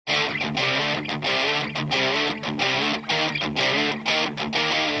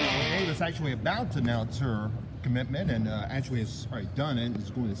is actually about to announce her commitment, and actually has already done it, and is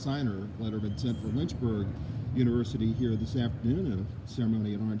going to sign her letter of intent for Lynchburg University here this afternoon, a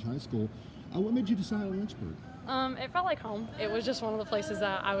ceremony at Orange High School. What made you decide on Lynchburg? It felt like home. It was just one of the places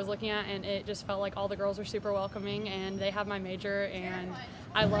that I was looking at, and it just felt like all the girls were super welcoming, and they have my major, and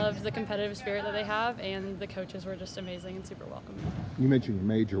I loved the competitive spirit that they have, and the coaches were just amazing and super welcoming. You mentioned your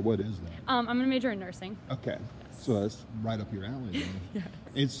major. What is that? I'm going to major in nursing. Okay. Yes. So that's right up your alley.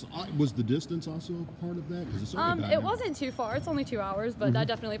 Yes. Was the distance also a part of that? It wasn't too far. It's only 2 hours, but that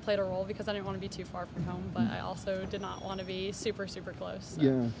definitely played a role because I didn't want to be too far from home, but I also did not want to be super, super close. So.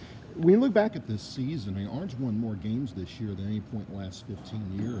 Yeah. When you look back at this season, I mean, Orange won more games this year than any point in the last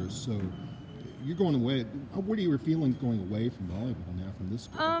 15 years. So you're going away. What are your feelings going away from volleyball now from this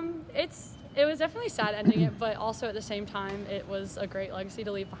school? It was definitely sad ending it, but also at the same time, it was a great legacy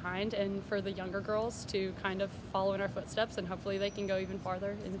to leave behind, and for the younger girls to kind of follow in our footsteps, and hopefully they can go even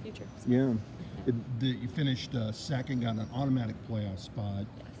farther in the future. So. Yeah. You finished second, got an automatic playoff spot,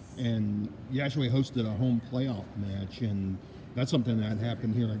 and you actually hosted a home playoff match, and that's something that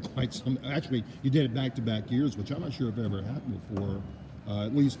happened here in quite some. Actually, you did it back-to-back years, which I'm not sure if it ever happened before.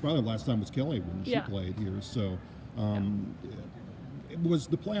 At least probably last time was Kelly when she played here. So, was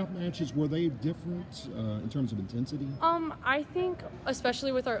the playoff matches, were they different in terms of intensity? I think,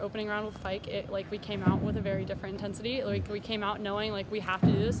 especially with our opening round with Fike, we came out with a very different intensity. Like we came out knowing we have to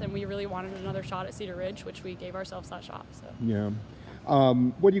do this, and we really wanted another shot at Cedar Ridge, which we gave ourselves that shot. So. Yeah.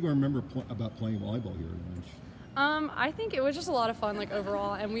 What do you remember about playing volleyball here at Orange? I think it was just a lot of fun,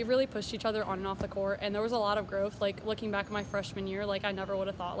 overall, and we really pushed each other on and off the court, and there was a lot of growth. Looking back at my freshman year, I never would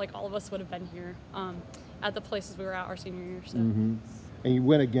have thought, all of us would have been here at the places we were at our senior year. So. And you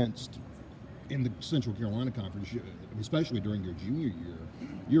went against, in the Central Carolina Conference, especially during your junior year,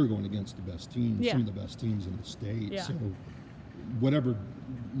 you were going against the best teams, some of the best teams in the state. Yeah. So whatever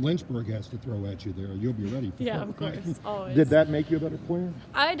Lynchburg has to throw at you there, you'll be ready for of course, always. Did that make you a better player?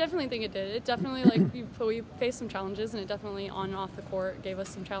 I definitely think it did. It definitely, we faced some challenges, and it definitely, on and off the court, gave us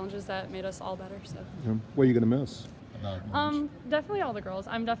some challenges that made us all better. So. Yeah. What are you going to miss? Definitely all the girls.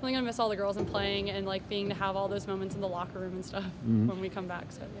 I'm definitely going to miss all the girls and playing and being to have all those moments in the locker room and stuff when we come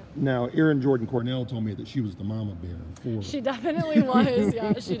back. So yeah. Now, Erin Jordan Cornell told me that she was the mama bear. She definitely was.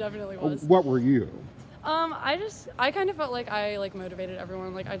 Yeah, she definitely was. What were you? I kind of felt like I motivated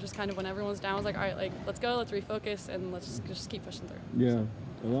everyone. I just kind of, when everyone's down, I was like, all right, let's go, let's refocus, and let's just keep pushing through. Yeah. So.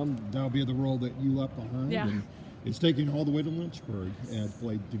 Well, that'll be the role that you left behind. Yeah. And it's taking you all the way to Lynchburg and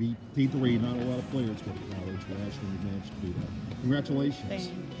played D3. Not a lot of players go to college, but Ashlyn managed to do that.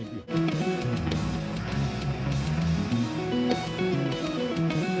 Congratulations. Thank you.